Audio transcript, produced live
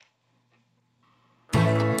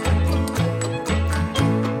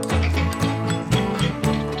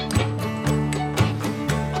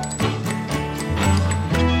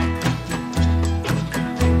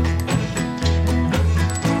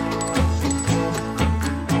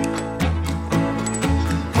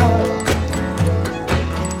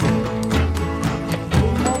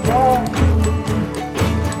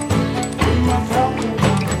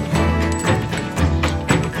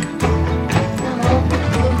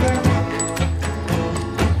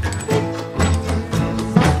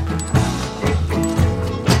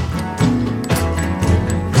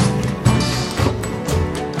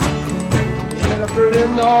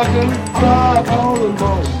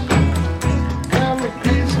more. And the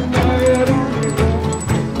peace in my head on the road.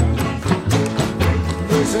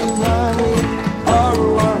 Losing money all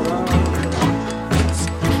around.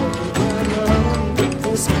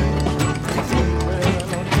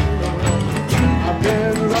 I've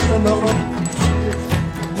been looking over.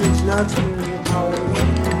 It's not really how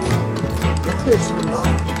it's not.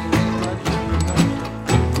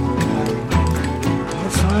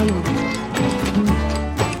 It's fine.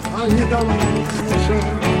 You don't need to show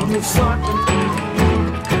you're sucking.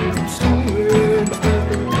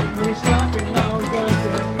 It's sucking now, guys.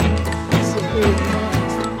 It's a big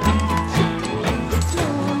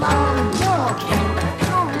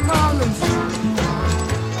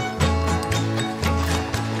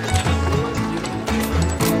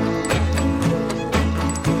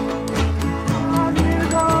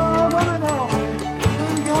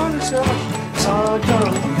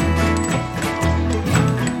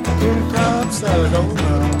I don't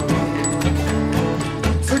know.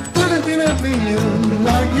 So good at being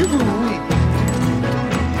like you.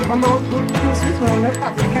 I'm not good at this, it's not like I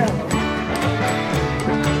can.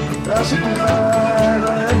 That's it,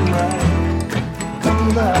 right.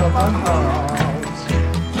 Comes out of my house.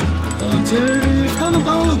 Until you come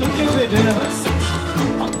about the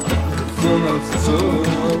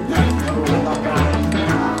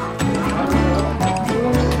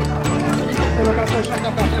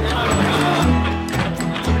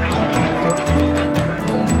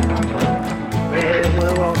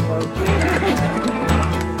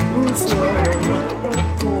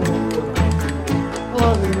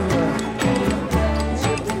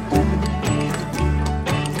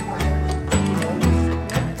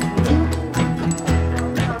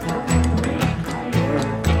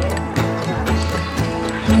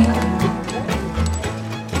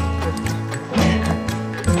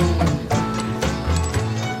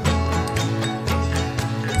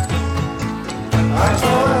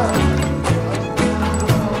I